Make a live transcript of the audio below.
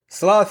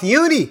Sloth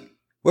Uni!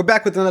 We're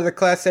back with another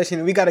class session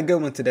and we got a good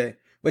one today.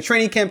 With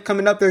training camp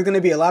coming up, there's going to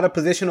be a lot of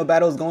positional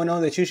battles going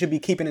on that you should be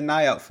keeping an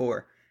eye out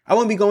for. I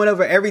won't be going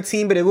over every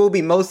team, but it will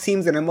be most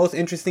teams in their most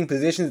interesting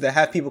positions that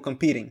have people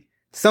competing.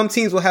 Some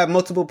teams will have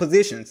multiple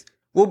positions.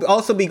 We'll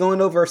also be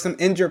going over some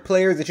injured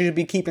players that you should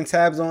be keeping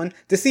tabs on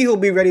to see who'll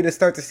be ready to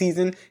start the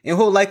season and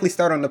who'll likely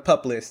start on the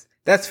PUP list.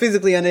 That's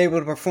physically unable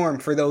to perform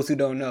for those who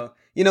don't know.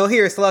 You know,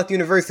 here at Sloth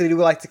University,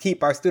 we like to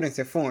keep our students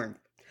informed.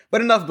 But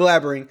enough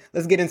blabbering,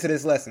 let's get into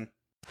this lesson.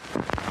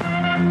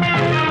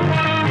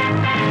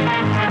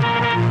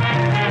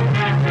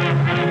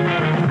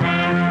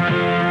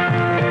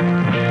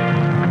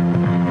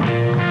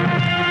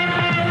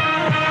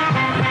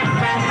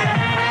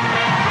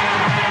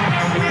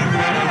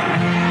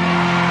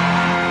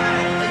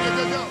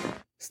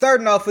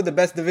 Starting off with the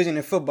best division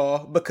in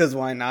football, because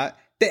why not,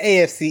 the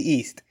AFC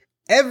East.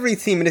 Every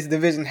team in this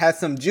division has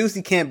some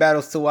juicy camp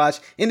battles to watch,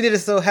 and it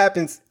just so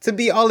happens to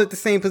be all at the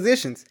same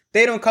positions.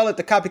 They don't call it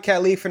the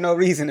copycat league for no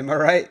reason, am I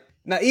right?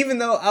 Now, even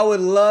though I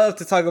would love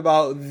to talk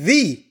about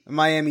the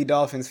Miami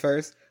Dolphins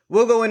first,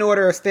 we'll go in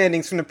order of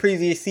standings from the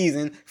previous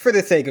season for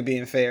the sake of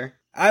being fair.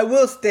 I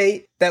will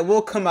state that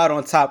we'll come out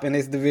on top in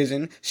this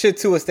division, should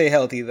Tua stay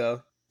healthy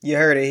though. You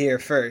heard it here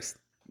first.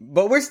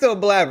 But we're still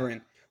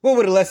blabbering. What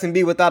would a lesson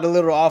be without a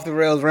little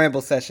off-the-rails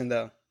ramble session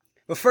though?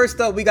 But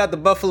first up, we got the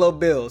Buffalo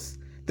Bills.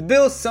 The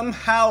Bills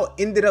somehow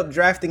ended up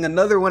drafting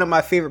another one of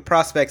my favorite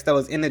prospects that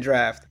was in the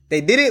draft.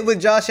 They did it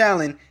with Josh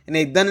Allen, and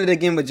they've done it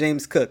again with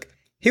James Cook.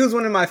 He was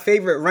one of my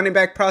favorite running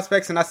back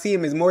prospects, and I see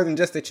him as more than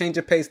just a change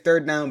of pace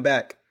third down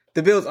back.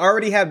 The Bills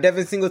already have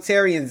Devin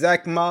Singletary and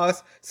Zach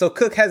Moss, so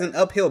Cook has an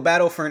uphill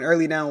battle for an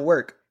early down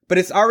work. But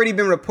it's already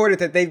been reported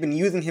that they've been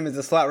using him as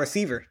a slot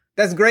receiver.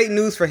 That's great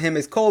news for him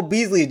as Cole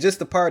Beasley just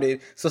departed,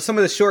 so some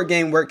of the short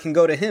game work can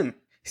go to him.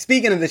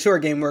 Speaking of the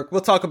short game work, we'll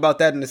talk about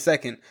that in a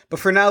second, but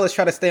for now let's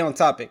try to stay on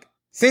topic.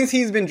 Since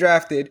he's been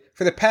drafted,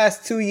 for the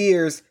past 2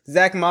 years,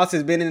 Zach Moss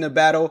has been in a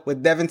battle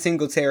with Devin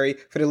Singletary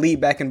for the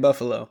lead back in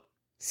Buffalo.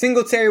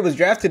 Singletary was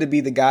drafted to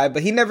be the guy,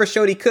 but he never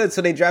showed he could,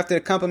 so they drafted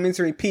a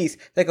complimentary piece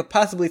that could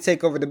possibly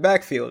take over the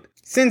backfield.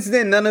 Since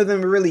then, none of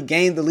them really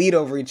gained the lead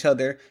over each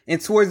other,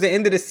 and towards the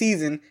end of the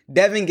season,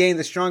 Devin gained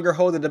a stronger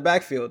hold of the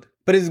backfield.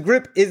 But his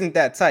grip isn't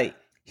that tight.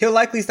 He'll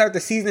likely start the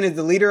season as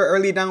the leader of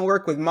early down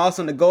work with Moss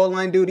on the goal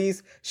line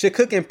duties. Should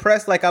Cook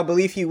impress like I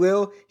believe he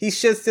will, he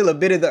should steal a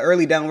bit of the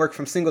early down work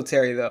from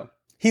Singletary though.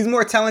 He's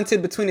more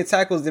talented between the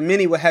tackles than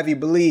many would have you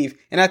believe,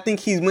 and I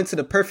think he's went to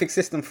the perfect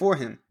system for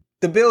him.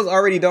 The Bills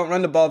already don't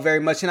run the ball very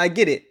much, and I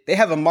get it. They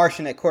have a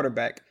Martian at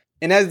quarterback.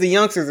 And as the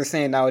youngsters are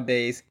saying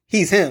nowadays,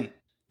 he's him.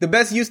 The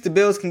best use the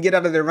Bills can get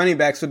out of their running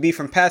backs would be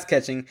from pass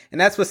catching,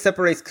 and that's what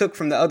separates Cook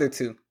from the other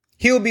two.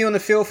 He'll be on the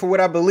field for what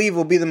I believe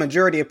will be the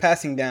majority of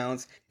passing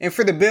downs, and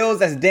for the Bills,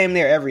 that's damn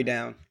near every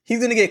down. He's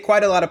going to get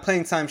quite a lot of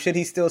playing time should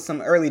he steal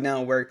some early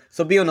down work,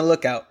 so be on the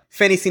lookout.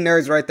 Fantasy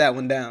nerds write that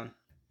one down.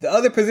 The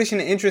other position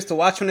of interest to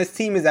watch on this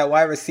team is at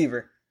wide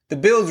receiver. The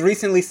Bills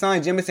recently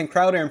signed Jamison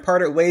Crowder and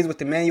parted ways with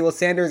Emmanuel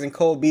Sanders and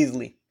Cole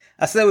Beasley.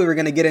 I said we were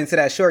going to get into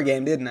that short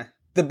game, didn't I?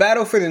 The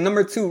battle for the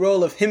number 2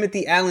 role of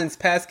Timothy Allen's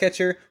pass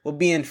catcher will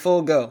be in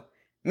full go.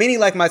 Many,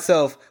 like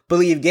myself,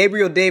 believe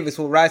Gabriel Davis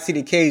will rise to the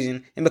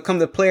occasion and become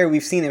the player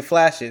we've seen in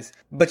flashes,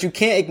 but you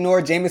can't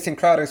ignore Jamison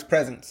Crowder's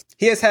presence.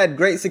 He has had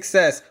great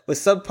success with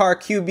subpar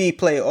QB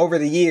play over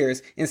the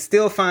years and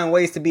still find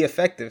ways to be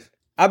effective.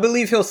 I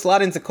believe he'll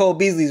slot into Cole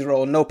Beasley's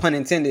role, no pun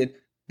intended,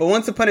 but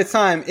once upon a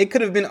time, it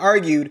could have been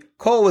argued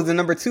Cole was the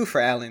number 2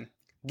 for Allen.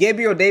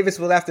 Gabriel Davis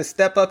will have to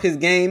step up his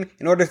game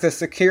in order to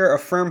secure a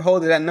firm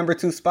hold of that number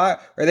 2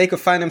 spot, or they could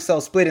find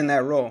themselves split in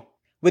that role.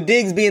 With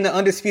Diggs being the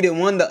undisputed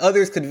 1, the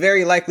others could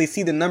very likely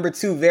see the number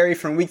 2 vary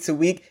from week to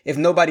week if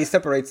nobody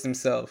separates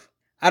themselves.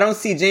 I don't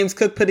see James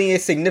Cook putting a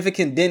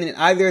significant dent in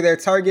either of their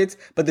targets,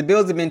 but the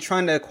Bills have been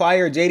trying to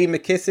acquire J.D.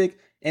 McKissick,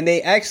 and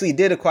they actually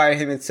did acquire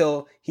him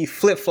until he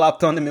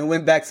flip-flopped on them and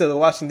went back to the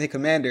Washington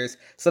Commanders,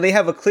 so they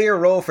have a clear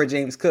role for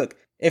James Cook.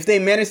 If they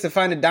manage to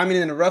find a diamond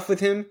in the rough with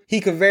him, he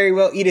could very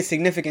well eat a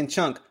significant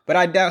chunk, but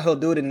I doubt he'll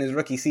do it in his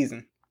rookie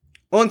season.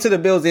 On to the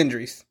Bills'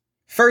 injuries.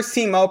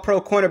 First-team All-Pro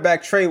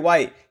cornerback Trey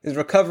White is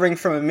recovering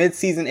from a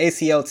mid-season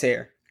ACL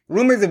tear.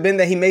 Rumors have been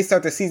that he may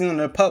start the season on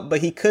the PUP, but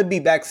he could be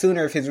back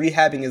sooner if his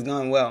rehabbing has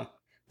gone well.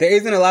 There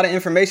isn't a lot of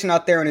information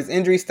out there on his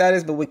injury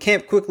status, but with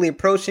camp quickly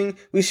approaching,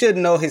 we should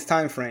know his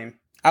time frame.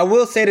 I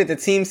will say that the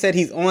team said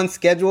he's on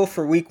schedule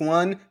for week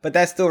 1, but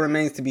that still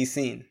remains to be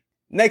seen.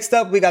 Next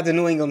up, we got the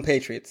New England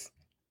Patriots.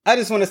 I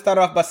just want to start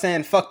off by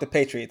saying fuck the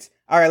Patriots.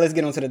 Alright, let's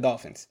get on to the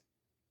Dolphins.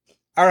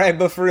 Alright,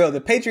 but for real, the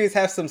Patriots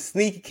have some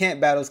sneaky camp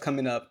battles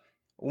coming up.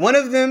 One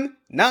of them,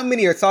 not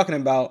many are talking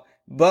about,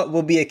 but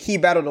will be a key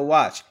battle to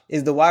watch,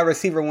 is the wide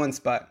receiver 1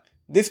 spot.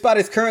 This spot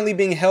is currently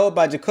being held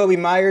by Jacoby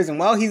Myers, and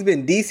while he's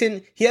been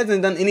decent, he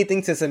hasn't done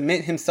anything to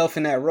cement himself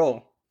in that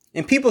role.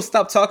 And people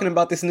stopped talking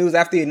about this news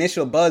after the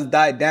initial buzz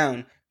died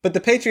down, but the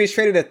Patriots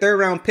traded a 3rd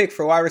round pick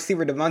for wide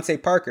receiver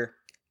Devontae Parker.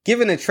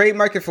 Given the trade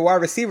market for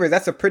wide receivers,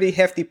 that's a pretty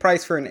hefty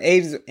price for an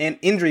aged and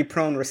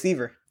injury-prone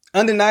receiver.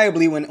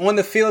 Undeniably, when on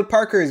the field,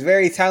 Parker is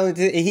very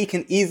talented and he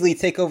can easily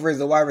take over as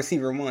the wide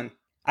receiver 1.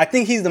 I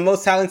think he's the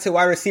most talented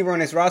wide receiver on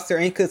his roster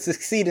and could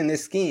succeed in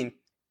this scheme.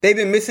 They've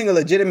been missing a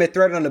legitimate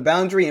threat on the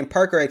boundary, and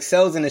Parker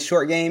excels in the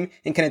short game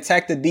and can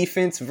attack the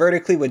defense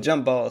vertically with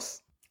jump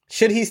balls.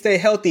 Should he stay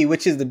healthy,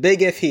 which is the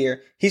big if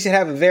here, he should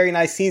have a very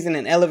nice season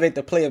and elevate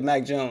the play of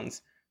Mac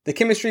Jones. The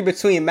chemistry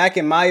between Mac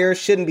and Myers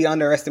shouldn't be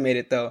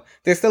underestimated though.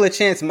 There's still a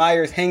chance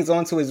Myers hangs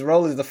on to his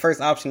role as the first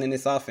option in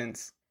this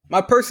offense.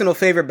 My personal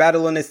favorite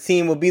battle on this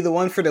team will be the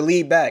one for the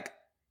lead back.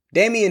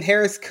 Damian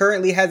Harris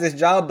currently has his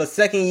job, but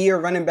second-year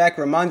running back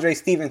Ramondre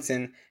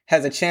Stevenson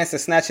has a chance to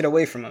snatch it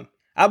away from him.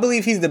 I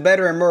believe he's the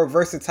better and more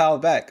versatile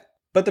back.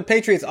 But the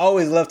Patriots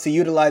always love to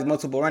utilize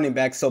multiple running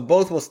backs, so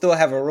both will still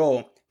have a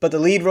role, but the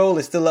lead role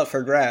is still up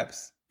for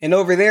grabs. And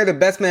over there, the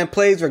best man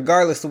plays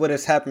regardless of what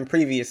has happened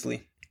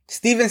previously.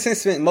 Stevenson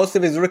spent most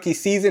of his rookie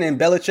season in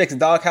Belichick's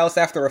doghouse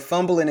after a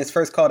fumble in his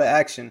first call to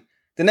action.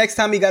 The next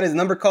time he got his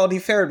number called, he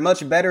fared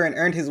much better and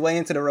earned his way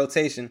into the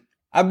rotation.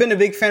 I've been a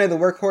big fan of the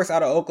workhorse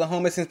out of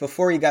Oklahoma since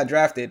before he got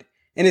drafted.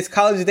 In his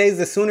college days,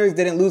 the Sooners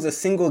didn't lose a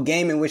single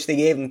game in which they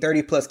gave him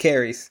 30-plus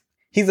carries.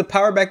 He's a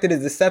power back that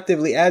is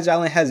deceptively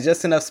agile and has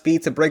just enough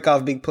speed to break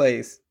off big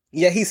plays.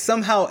 Yet he's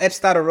somehow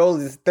etched out a role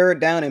as his third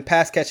down and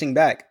pass catching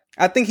back.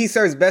 I think he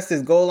serves best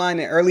as goal line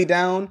and early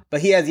down,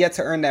 but he has yet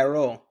to earn that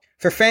role.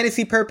 For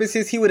fantasy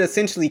purposes, he would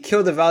essentially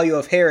kill the value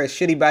of Harris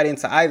should he bite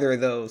into either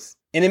of those.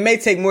 And it may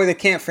take more than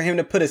camp for him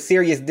to put a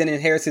serious dent in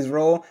Harris's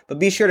role, but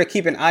be sure to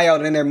keep an eye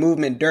out on their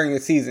movement during the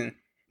season.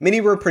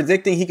 Many were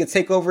predicting he could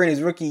take over in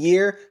his rookie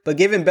year, but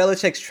given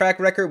Belichick's track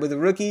record with the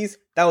rookies,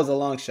 that was a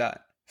long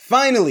shot.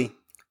 Finally,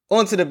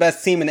 on to the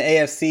best team in the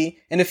AFC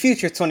and the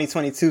future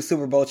 2022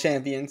 Super Bowl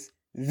champions,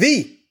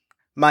 the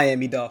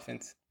Miami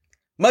Dolphins.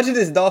 Much of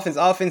this Dolphins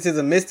offense is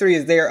a mystery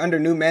as they are under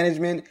new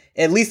management,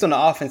 at least on the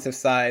offensive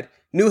side.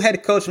 New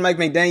head coach Mike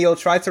McDaniel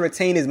tried to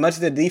retain as much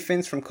of the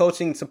defense from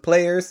coaching to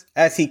players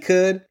as he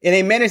could, and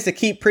they managed to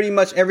keep pretty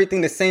much everything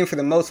the same for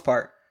the most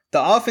part.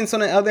 The offense, on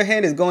the other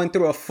hand, is going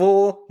through a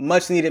full,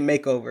 much-needed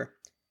makeover.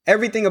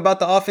 Everything about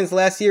the offense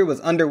last year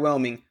was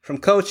underwhelming, from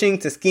coaching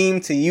to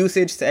scheme to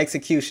usage to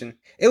execution.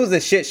 It was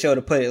a shit show,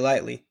 to put it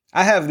lightly.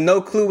 I have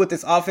no clue what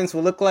this offense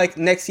will look like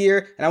next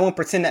year, and I won't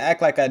pretend to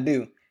act like I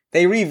do.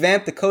 They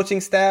revamped the coaching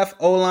staff,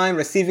 O-line,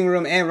 receiving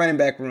room, and running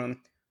back room.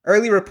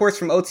 Early reports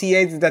from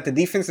OTAs is that the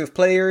defensive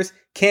players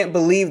can't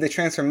believe the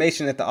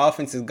transformation that the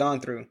offense has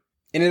gone through.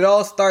 And it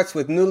all starts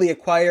with newly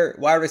acquired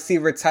wide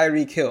receiver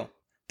Tyreek Hill.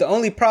 The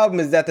only problem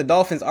is that the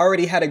Dolphins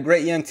already had a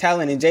great young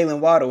talent in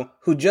Jalen Waddle,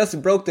 who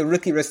just broke the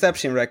rookie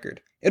reception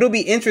record. It'll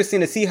be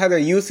interesting to see how their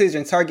usage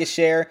and target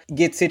share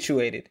get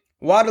situated.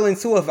 Waddle and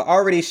Tua have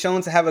already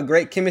shown to have a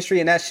great chemistry,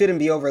 and that shouldn't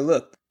be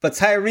overlooked. But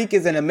Tyreek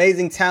is an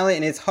amazing talent,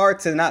 and it's hard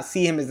to not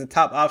see him as the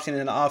top option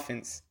in the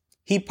offense.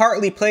 He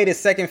partly played his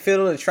second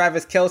fiddle to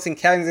Travis Kelce in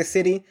Kansas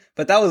City,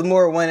 but that was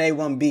more 1A,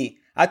 1B.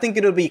 I think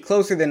it'll be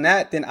closer than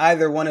that than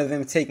either one of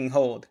them taking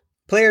hold.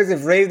 Players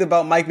have raved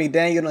about Mike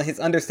McDaniel and his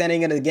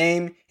understanding of the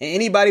game, and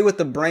anybody with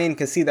a brain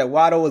can see that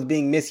Waddle was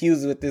being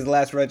misused with his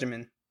last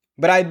regimen.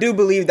 But I do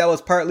believe that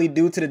was partly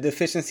due to the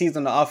deficiencies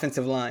on the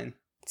offensive line.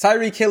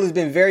 Tyreek Hill has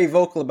been very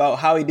vocal about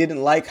how he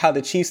didn't like how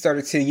the Chiefs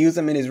started to use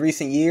him in his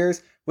recent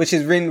years, which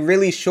has been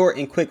really short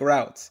and quick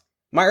routes.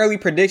 My early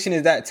prediction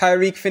is that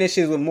Tyreek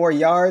finishes with more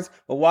yards,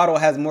 but Waddle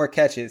has more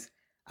catches.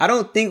 I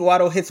don't think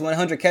Waddle hits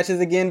 100 catches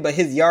again, but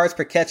his yards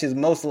per catch is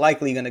most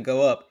likely going to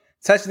go up.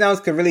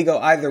 Touchdowns could really go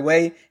either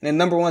way, and the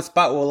number one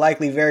spot will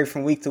likely vary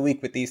from week to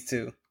week with these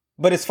two.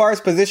 But as far as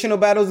positional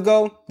battles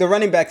go, the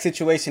running back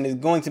situation is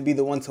going to be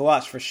the one to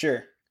watch for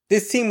sure.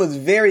 This team was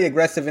very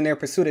aggressive in their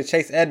pursuit of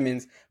Chase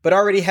Edmonds, but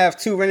already have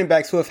two running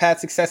backs who have had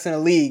success in the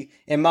league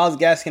in Myles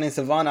Gaskin and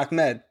Savon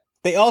Ahmed.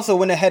 They also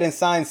went ahead and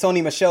signed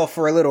Sony Michel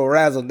for a little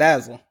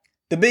razzle-dazzle.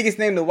 The biggest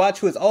name to watch,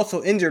 who is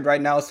also injured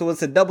right now, so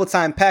it's a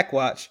double-time pack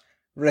watch.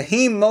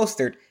 Raheem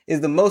Mostert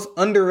is the most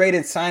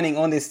underrated signing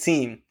on this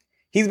team.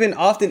 He's been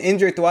often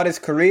injured throughout his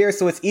career,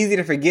 so it's easy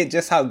to forget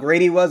just how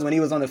great he was when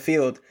he was on the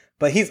field.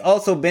 But he's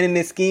also been in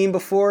this scheme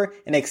before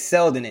and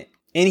excelled in it.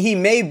 And he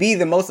may be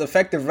the most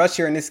effective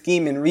rusher in this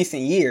scheme in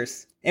recent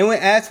years. And when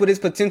asked what his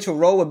potential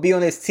role would be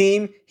on this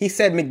team, he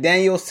said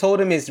McDaniels told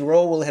him his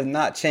role will have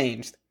not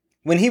changed.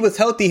 When he was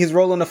healthy, his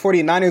role on the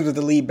 49ers was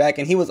the lead back,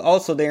 and he was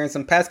also there in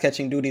some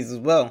pass-catching duties as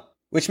well.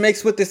 Which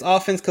makes what this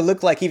offense could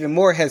look like even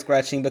more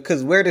head-scratching,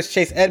 because where does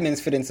Chase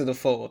Edmonds fit into the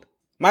fold?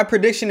 My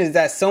prediction is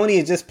that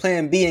Sony is just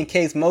plan B in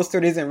case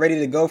Mostert isn't ready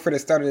to go for the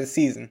start of the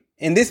season.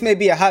 And this may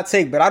be a hot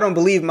take, but I don't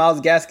believe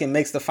Myles Gaskin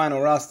makes the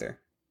final roster.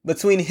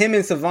 Between him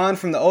and Savon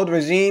from the old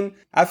regime,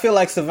 I feel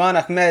like Savon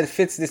Ahmed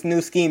fits this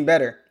new scheme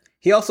better.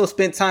 He also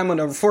spent time on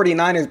the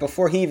 49ers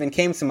before he even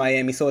came to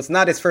Miami, so it's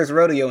not his first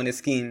rodeo in this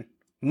scheme.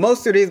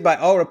 Mostert is by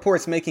all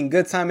reports making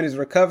good time in his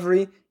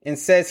recovery and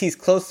says he's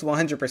close to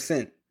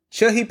 100%.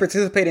 Should he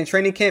participate in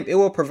training camp, it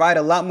will provide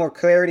a lot more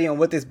clarity on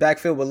what this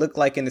backfield will look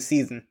like in the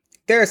season.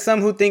 There are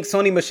some who think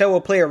Sony Michel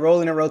will play a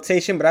role in the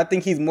rotation, but I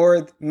think he's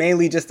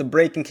mainly just a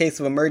break in case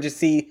of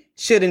emergency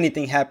should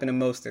anything happen to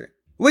Mostert.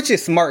 Which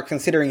is smart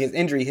considering his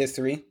injury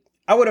history.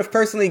 I would have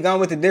personally gone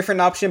with a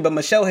different option, but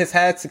Michel has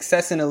had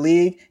success in the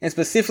league and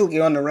specifically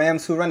on the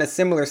Rams, who run a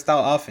similar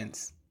style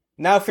offense.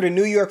 Now for the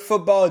New York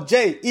Football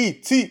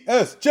Jets,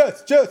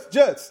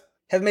 Jets,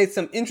 have made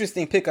some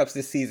interesting pickups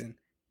this season.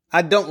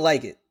 I don't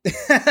like it.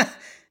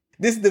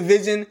 This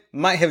division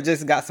might have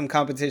just got some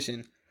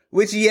competition,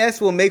 which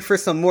yes will make for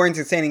some more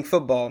entertaining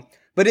football,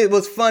 but it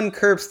was fun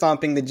curb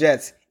stomping the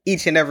Jets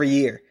each and every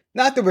year.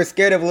 Not that we're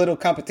scared of a little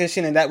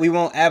competition and that we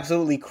won't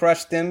absolutely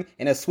crush them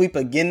in a sweep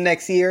again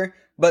next year,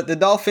 but the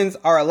Dolphins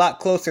are a lot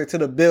closer to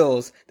the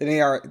Bills than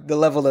they are the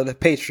level of the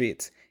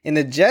Patriots. And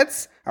the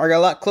Jets are a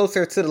lot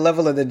closer to the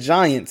level of the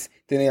Giants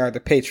than they are the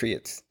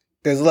Patriots.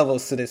 There's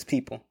levels to this,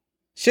 people.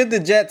 Should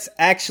the Jets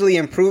actually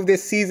improve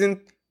this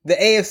season, the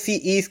AFC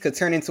East could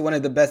turn into one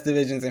of the best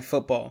divisions in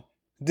football.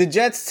 The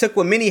Jets took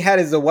what many had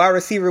as the wide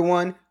receiver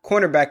 1,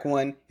 cornerback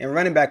 1, and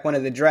running back 1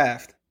 of the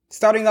draft.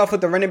 Starting off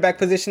with the running back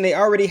position, they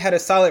already had a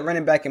solid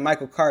running back in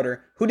Michael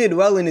Carter, who did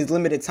well in his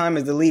limited time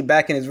as the lead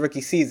back in his rookie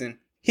season.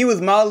 He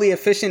was mildly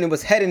efficient and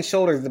was head and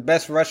shoulders the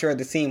best rusher of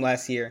the team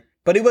last year.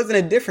 But he wasn't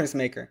a difference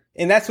maker,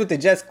 and that's what the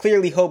Jets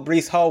clearly hope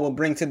Breece Hall will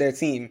bring to their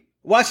team.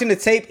 Watching the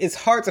tape, it's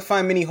hard to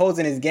find many holes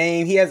in his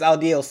game. He has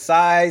ideal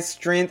size,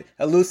 strength,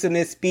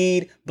 elusiveness,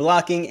 speed,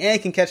 blocking, and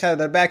can catch out of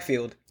the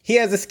backfield. He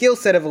has a skill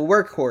set of a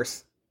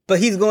workhorse, but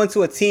he's going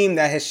to a team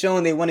that has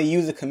shown they want to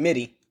use a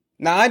committee.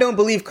 Now, I don't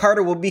believe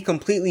Carter will be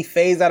completely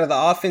phased out of the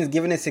offense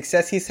given the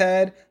success he's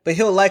had, but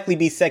he'll likely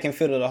be second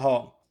fiddle to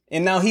Hall.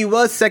 And now he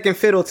was second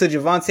fiddle to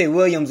Javonte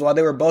Williams while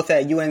they were both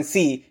at UNC,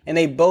 and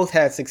they both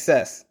had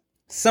success.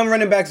 Some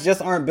running backs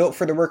just aren't built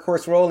for the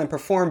workhorse role and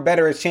perform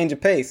better at change of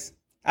pace.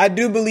 I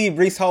do believe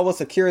Breece Hall will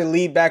secure a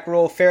lead back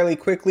role fairly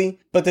quickly,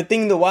 but the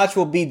thing to watch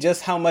will be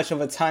just how much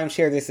of a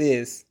timeshare this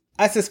is.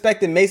 I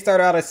suspect it may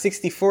start out at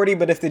 60-40,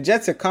 but if the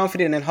Jets are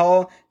confident in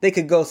Hall, they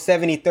could go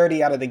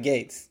 70-30 out of the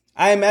gates.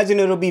 I imagine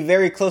it'll be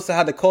very close to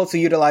how the Colts will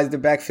utilize their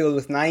backfield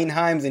with Nyheim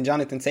Hines and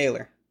Jonathan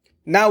Taylor.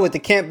 Now with the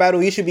camp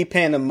battle you should be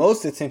paying the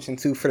most attention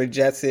to for the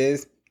Jets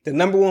is the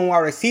number 1 wide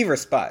receiver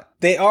spot.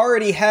 They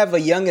already have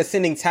a young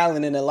ascending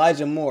talent in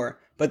Elijah Moore,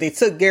 but they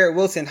took Garrett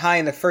Wilson high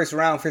in the first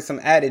round for some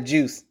added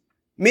juice.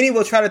 Many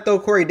will try to throw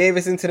Corey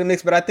Davis into the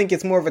mix, but I think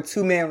it's more of a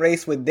two-man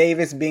race with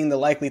Davis being the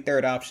likely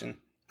third option.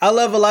 I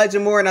love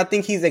Elijah Moore and I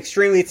think he's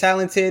extremely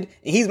talented,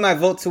 and he's my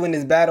vote to win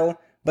this battle,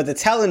 but the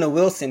talent of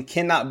Wilson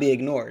cannot be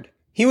ignored.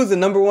 He was the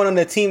number 1 on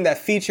the team that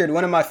featured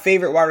one of my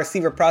favorite wide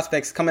receiver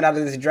prospects coming out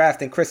of this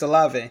draft in Chris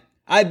Olave.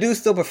 I do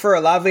still prefer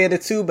Olave of the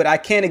two, but I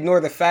can't ignore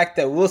the fact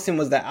that Wilson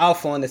was the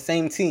alpha on the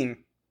same team.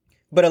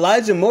 But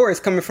Elijah Moore is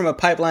coming from a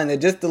pipeline that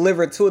just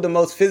delivered 2 of the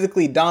most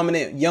physically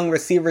dominant young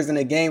receivers in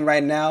the game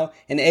right now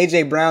in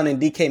A.J. Brown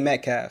and DK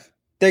Metcalf.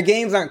 Their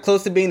games aren't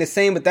close to being the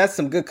same, but that's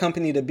some good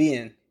company to be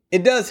in.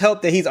 It does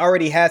help that he's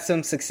already had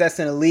some success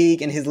in the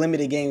league and his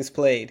limited games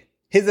played.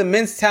 His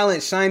immense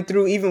talent shined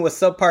through even with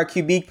subpar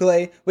QB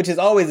play, which is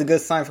always a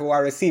good sign for wide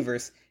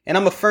receivers. And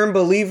I'm a firm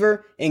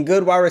believer in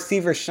good wide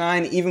receivers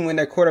shine even when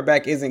their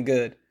quarterback isn't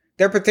good.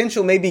 Their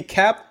potential may be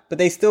capped, but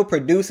they still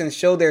produce and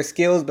show their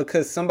skills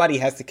because somebody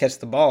has to catch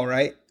the ball,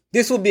 right?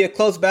 This will be a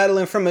close battle,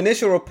 and from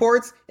initial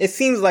reports, it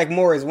seems like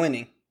Moore is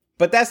winning.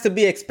 But that's to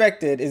be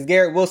expected as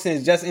Garrett Wilson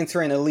is just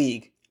entering the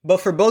league. But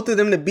for both of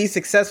them to be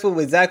successful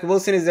with Zach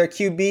Wilson as their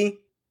QB,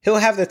 he'll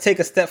have to take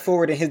a step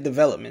forward in his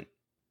development.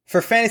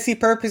 For fantasy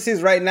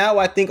purposes right now,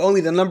 I think only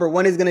the number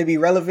 1 is going to be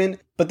relevant,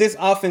 but this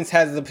offense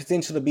has the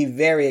potential to be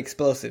very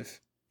explosive.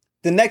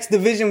 The next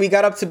division we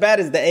got up to bat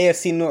is the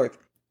AFC North.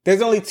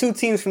 There's only 2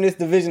 teams from this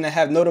division that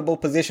have notable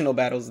positional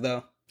battles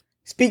though.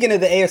 Speaking of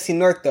the AFC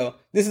North though,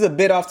 this is a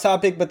bit off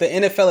topic, but the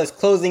NFL is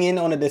closing in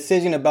on a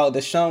decision about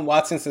Deshaun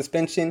Watson's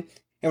suspension,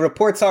 and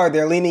reports are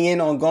they're leaning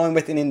in on going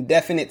with an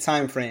indefinite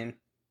time frame,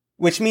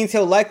 which means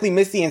he'll likely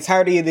miss the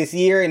entirety of this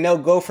year and they'll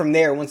go from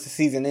there once the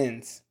season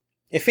ends.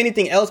 If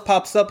anything else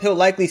pops up, he'll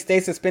likely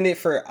stay suspended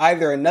for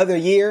either another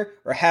year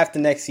or half the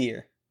next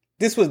year.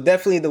 This was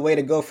definitely the way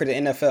to go for the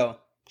NFL.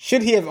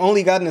 Should he have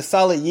only gotten a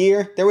solid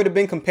year, there would have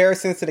been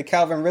comparisons to the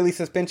Calvin Ridley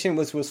suspension,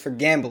 which was for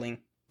gambling.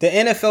 The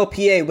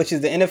NFLPA, which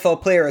is the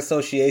NFL Player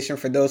Association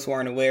for those who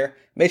aren't aware,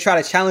 may try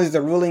to challenge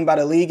the ruling by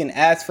the league and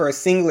ask for a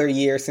singular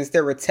year since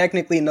there were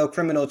technically no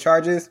criminal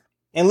charges.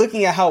 And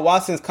looking at how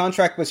Watson's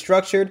contract was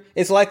structured,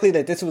 it's likely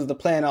that this was the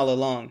plan all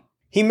along.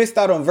 He missed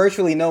out on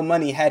virtually no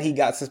money had he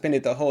got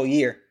suspended the whole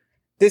year.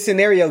 This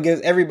scenario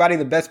gives everybody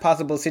the best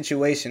possible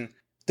situation.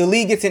 The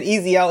league gets an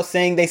easy out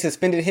saying they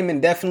suspended him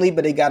indefinitely,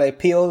 but they got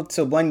appealed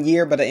to 1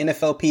 year by the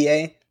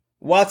NFLPA.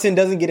 Watson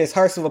doesn't get as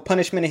harsh of a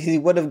punishment as he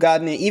would have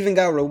gotten and even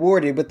got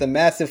rewarded with the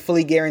massive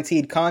fully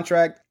guaranteed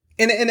contract,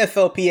 and the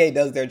NFLPA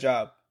does their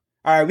job.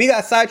 Alright, we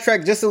got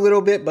sidetracked just a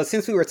little bit, but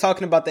since we were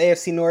talking about the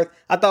AFC North,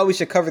 I thought we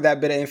should cover that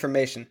bit of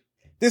information.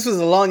 This was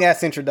a long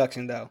ass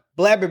introduction though.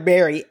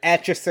 Blabberberry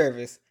at your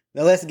service.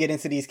 Now let's get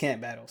into these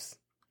camp battles.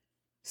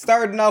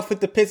 Starting off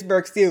with the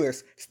Pittsburgh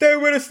Steelers. Stay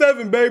with a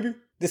 7, baby!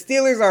 The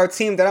Steelers are a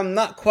team that I'm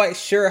not quite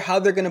sure how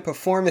they're going to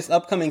perform this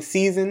upcoming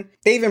season.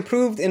 They've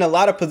improved in a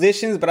lot of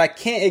positions, but I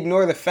can't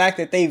ignore the fact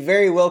that they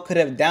very well could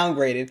have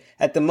downgraded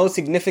at the most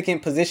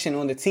significant position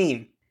on the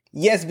team.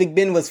 Yes, Big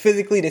Ben was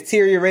physically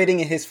deteriorating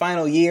in his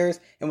final years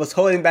and was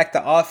holding back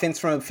the offense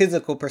from a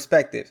physical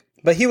perspective.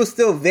 But he was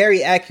still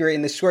very accurate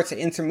in the short to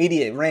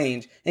intermediate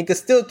range and could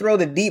still throw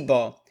the deep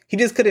ball. He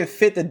just couldn't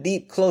fit the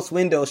deep, close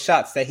window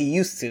shots that he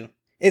used to.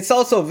 It's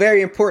also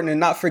very important to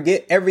not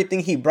forget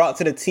everything he brought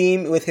to the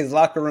team with his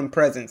locker room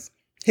presence.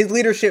 His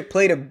leadership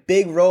played a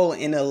big role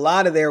in a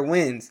lot of their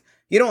wins.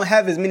 You don't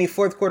have as many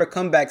fourth quarter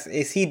comebacks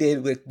as he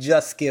did with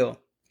just skill.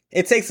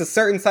 It takes a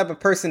certain type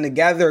of person to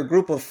gather a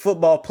group of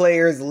football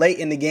players late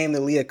in the game to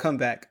lead a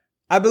comeback.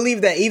 I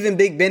believe that even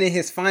Big Ben in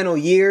his final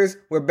years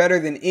were better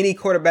than any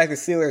quarterback the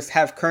Steelers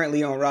have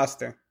currently on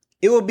roster.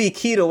 It will be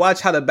key to watch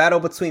how the battle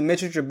between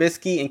Mitchell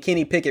Trubisky and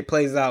Kenny Pickett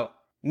plays out.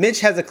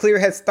 Mitch has a clear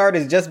head start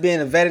as just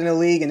being a vet in the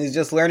league and is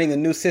just learning a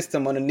new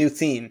system on a new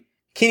team.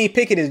 Kenny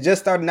Pickett is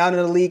just starting out in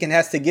the league and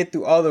has to get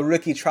through all the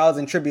rookie trials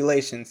and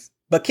tribulations.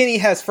 But Kenny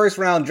has first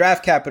round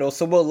draft capital,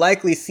 so we'll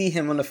likely see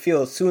him on the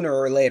field sooner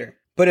or later.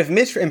 But if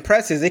Mitch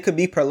impresses, it could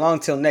be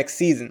prolonged till next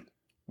season.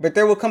 But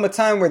there will come a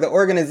time where the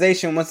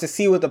organization wants to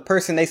see what the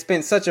person they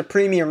spent such a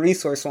premium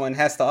resource on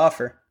has to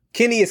offer.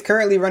 Kenny is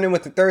currently running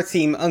with the third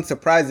team,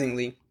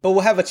 unsurprisingly, but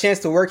will have a chance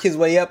to work his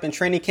way up in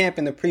training camp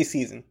in the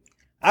preseason.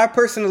 I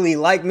personally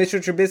like Mitchell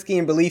Trubisky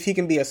and believe he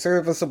can be a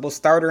serviceable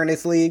starter in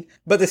this league,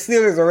 but the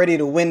Steelers are ready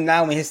to win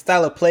now and his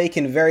style of play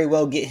can very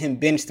well get him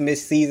benched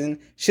mid-season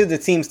should the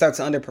team start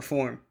to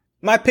underperform.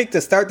 My pick to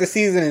start the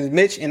season is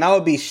Mitch, and I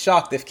would be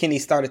shocked if Kenny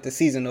started the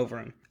season over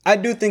him. I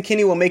do think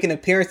Kenny will make an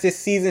appearance this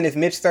season if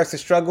Mitch starts to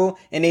struggle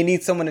and they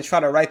need someone to try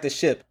to right the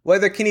ship.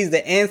 Whether Kenny's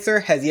the answer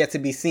has yet to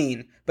be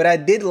seen, but I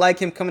did like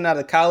him coming out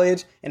of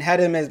college and had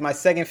him as my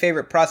second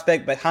favorite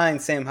prospect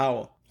behind Sam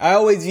Howell. I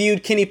always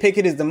viewed Kenny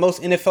Pickett as the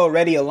most NFL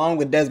ready along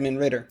with Desmond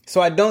Ridder, so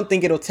I don't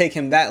think it'll take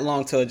him that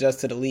long to adjust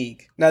to the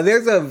league. Now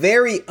there's a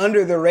very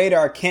under the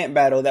radar camp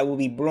battle that will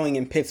be brewing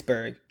in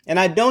Pittsburgh. And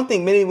I don't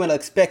think many will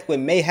expect what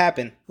may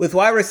happen. With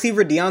wide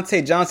receiver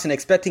Deontay Johnson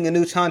expecting a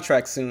new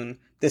contract soon,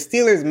 the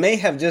Steelers may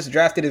have just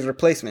drafted his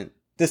replacement.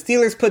 The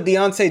Steelers put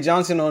Deontay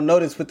Johnson on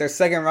notice with their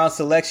second round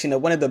selection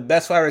of one of the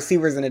best wide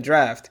receivers in the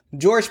draft.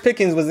 George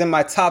Pickens was in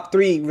my top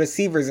 3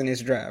 receivers in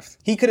this draft.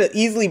 He could have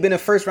easily been a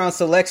first round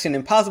selection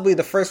and possibly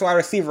the first wide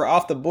receiver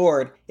off the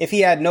board if he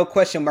had no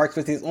question marks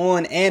with his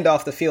on and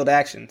off the field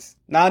actions.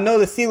 Now I know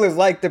the Steelers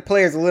like their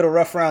players a little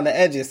rough around the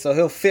edges, so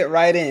he'll fit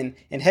right in,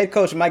 and head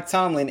coach Mike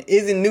Tomlin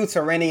isn't new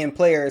to reining in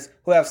players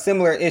who have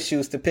similar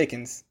issues to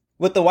Pickens.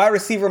 With the wide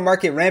receiver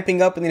market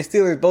ramping up and the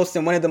Steelers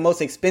boasting one of the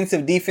most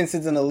expensive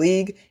defenses in the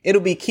league, it'll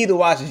be key to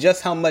watch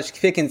just how much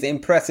Pickens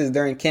impresses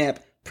during camp,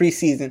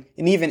 preseason,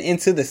 and even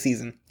into the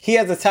season. He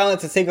has the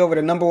talent to take over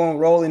the number 1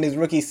 role in his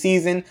rookie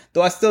season,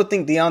 though I still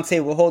think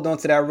Deontay will hold on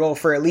to that role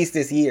for at least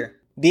this year.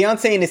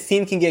 Deontay and his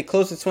team can get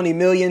close to $20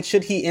 million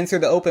should he enter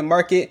the open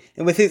market,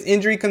 and with his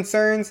injury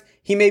concerns,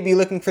 he may be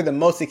looking for the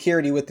most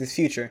security with his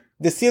future.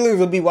 The Steelers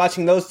will be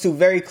watching those two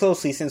very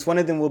closely since one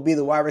of them will be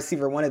the wide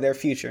receiver one of their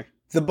future.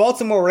 The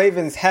Baltimore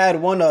Ravens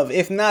had one of,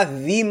 if not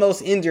the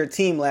most injured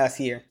team last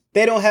year.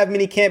 They don't have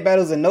many camp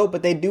battles of note,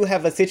 but they do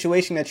have a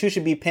situation that you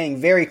should be paying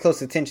very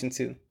close attention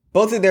to.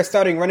 Both of their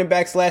starting running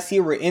backs last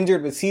year were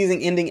injured with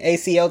season-ending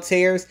ACL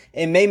tears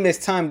and may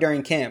miss time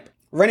during camp.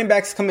 Running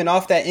backs coming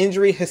off that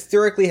injury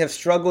historically have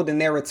struggled in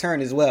their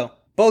return as well.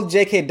 Both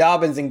J.K.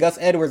 Dobbins and Gus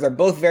Edwards are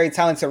both very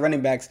talented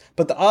running backs,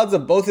 but the odds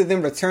of both of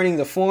them returning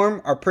to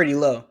form are pretty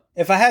low.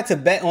 If I had to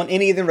bet on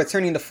any of them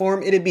returning to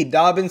form, it'd be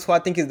Dobbins, who I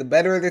think is the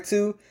better of the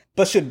two.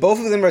 But should both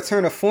of them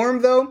return to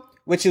form though,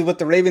 which is what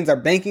the Ravens are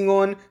banking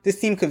on, this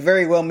team could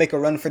very well make a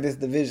run for this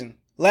division.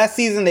 Last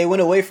season they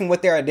went away from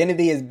what their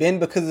identity has been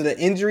because of the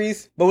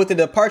injuries, but with the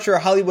departure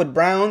of Hollywood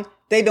Brown,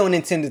 they don't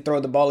intend to throw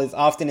the ball as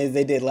often as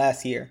they did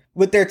last year.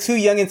 With their 2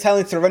 young and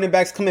talented running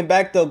backs coming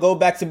back, they'll go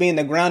back to being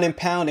the ground and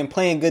pound and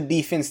playing good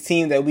defense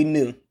team that we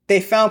knew.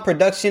 They found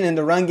production in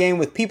the run game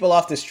with people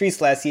off the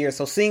streets last year,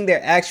 so seeing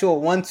their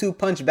actual 1-2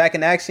 punch back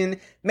in action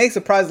may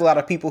surprise a lot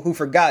of people who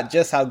forgot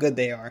just how good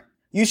they are.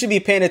 You should be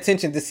paying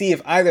attention to see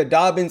if either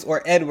Dobbins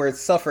or Edwards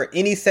suffer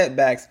any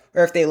setbacks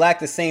or if they lack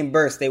the same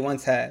burst they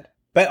once had.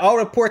 By all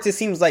reports, it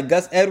seems like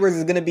Gus Edwards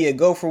is going to be a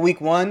go for week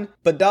 1,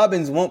 but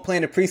Dobbins won't play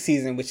in the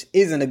preseason, which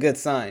isn't a good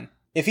sign.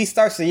 If he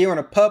starts the year on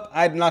a pup,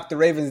 I'd knock the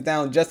Ravens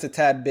down just a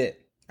tad bit.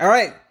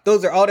 Alright,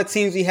 those are all the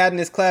teams we had in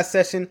this class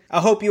session. I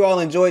hope you all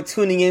enjoyed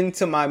tuning in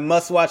to my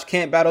must-watch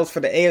camp battles for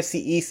the AFC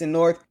East and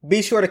North.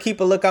 Be sure to keep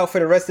a lookout for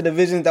the rest of the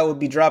divisions that will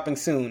be dropping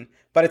soon.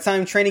 By the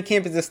time training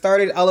camp is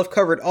started, I'll have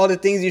covered all the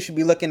things you should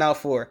be looking out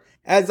for.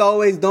 As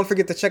always, don't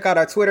forget to check out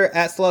our Twitter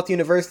at Sloth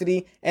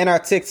University and our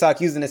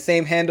TikTok using the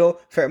same handle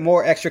for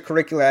more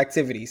extracurricular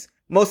activities.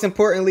 Most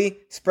importantly,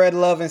 spread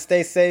love and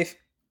stay safe.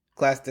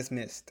 Class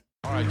dismissed.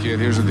 All right, kid,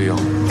 here's the deal.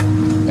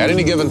 At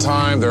any given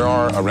time, there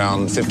are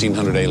around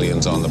 1,500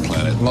 aliens on the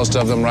planet. Most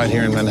of them right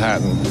here in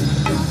Manhattan.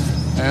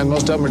 And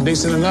most of them are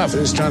decent enough.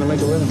 They're just trying to make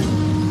a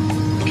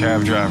living.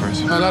 Cab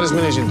drivers. No, not as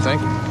many as you'd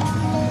think.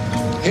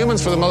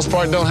 Humans, for the most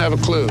part, don't have a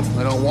clue.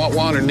 They don't want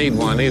one or need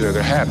one either.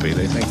 They're happy.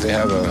 They think they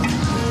have a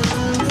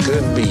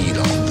good bead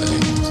on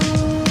things.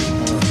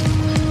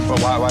 But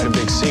why the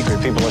big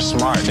secret? People are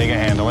smart. They can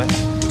handle it.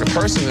 The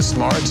person is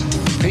smart.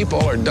 People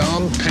are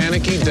dumb,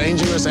 panicky,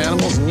 dangerous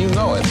animals, and you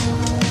know it.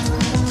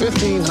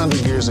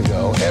 1,500 years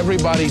ago,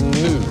 everybody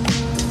knew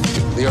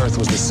the Earth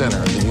was the center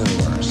of the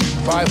universe.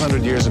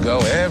 500 years ago,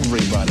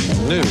 everybody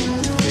knew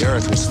the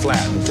Earth was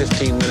flat. And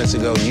 15 minutes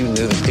ago, you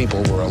knew that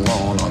people were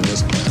alone on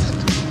this planet.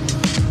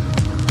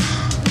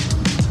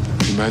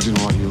 Imagine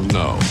what you'll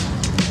know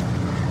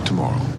tomorrow.